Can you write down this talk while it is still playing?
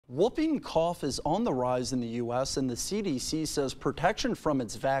Whooping cough is on the rise in the U.S., and the CDC says protection from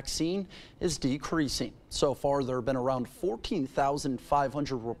its vaccine is decreasing. So far, there have been around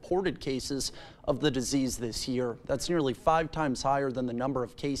 14,500 reported cases of the disease this year. That's nearly 5 times higher than the number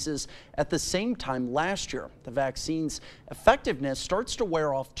of cases at the same time last year. The vaccine's effectiveness starts to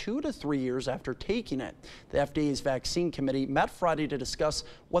wear off 2 to 3 years after taking it. The FDA's vaccine committee met Friday to discuss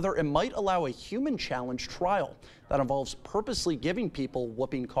whether it might allow a human challenge trial that involves purposely giving people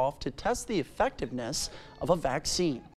whooping cough to test the effectiveness of a vaccine.